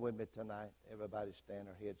stand with me tonight? Everybody stand,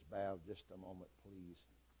 our heads bowed just a moment, please.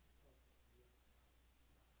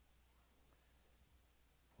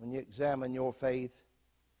 When you examine your faith,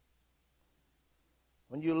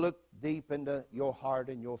 when you look deep into your heart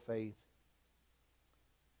and your faith,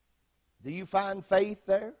 do you find faith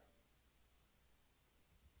there?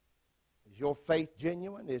 Is your faith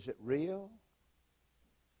genuine? Is it real?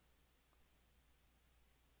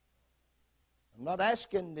 I'm not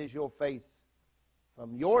asking, is your faith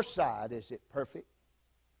from your side, is it perfect?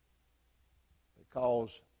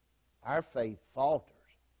 Because our faith falters.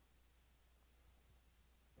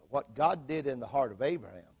 But what God did in the heart of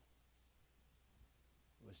Abraham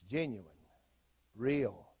was genuine,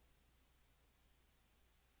 real.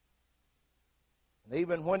 And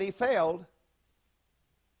even when he failed,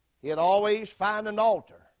 he'd always find an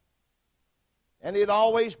altar. And he'd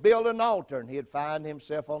always build an altar, and he'd find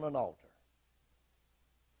himself on an altar,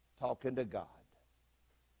 talking to God.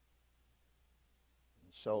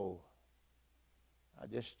 So I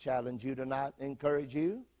just challenge you tonight and encourage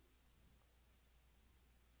you.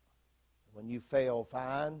 When you fail,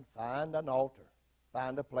 find an altar.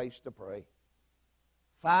 Find a place to pray.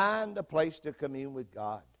 Find a place to commune with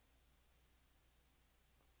God.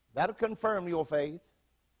 That'll confirm your faith.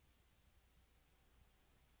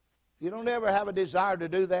 If you don't ever have a desire to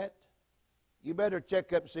do that, you better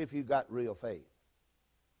check up and see if you've got real faith.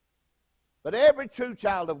 But every true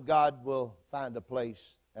child of God will find a place,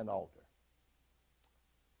 an altar.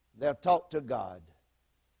 They'll talk to God.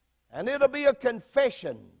 And it'll be a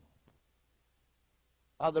confession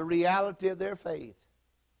of the reality of their faith.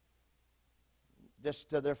 Just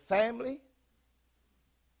to their family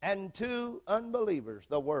and to unbelievers,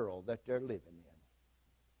 the world that they're living in.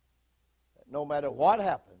 That no matter what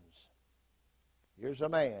happens, here's a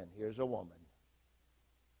man, here's a woman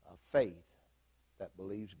of faith that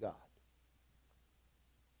believes God.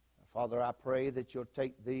 Father, I pray that you'll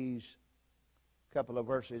take these couple of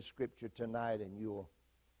verses of Scripture tonight and you'll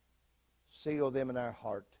seal them in our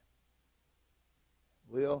heart.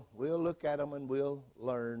 We'll look at them and we'll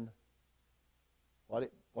learn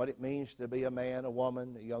what it means to be a man, a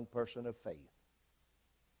woman, a young person of faith.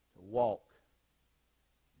 To walk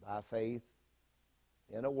by faith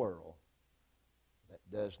in a world that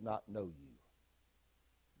does not know you.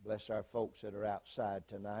 Bless our folks that are outside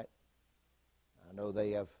tonight. I know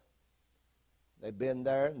they've been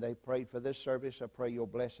there and they prayed for this service. I pray your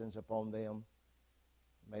blessings upon them.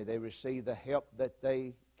 May they receive the help that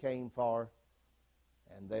they came for,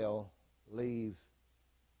 and they'll leave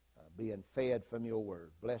being fed from your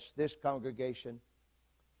word. Bless this congregation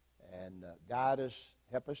and guide us.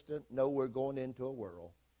 Help us to know we're going into a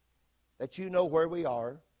world that you know where we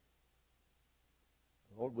are.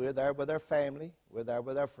 Lord, we're there with our family. We're there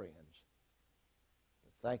with our friends.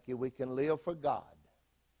 Thank you we can live for God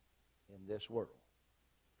in this world.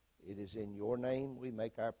 It is in your name we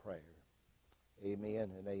make our prayer.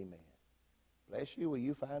 Amen and amen. Bless you. Will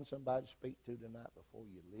you find somebody to speak to tonight before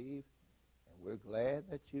you leave? And we're glad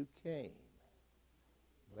that you came.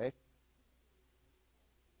 Bless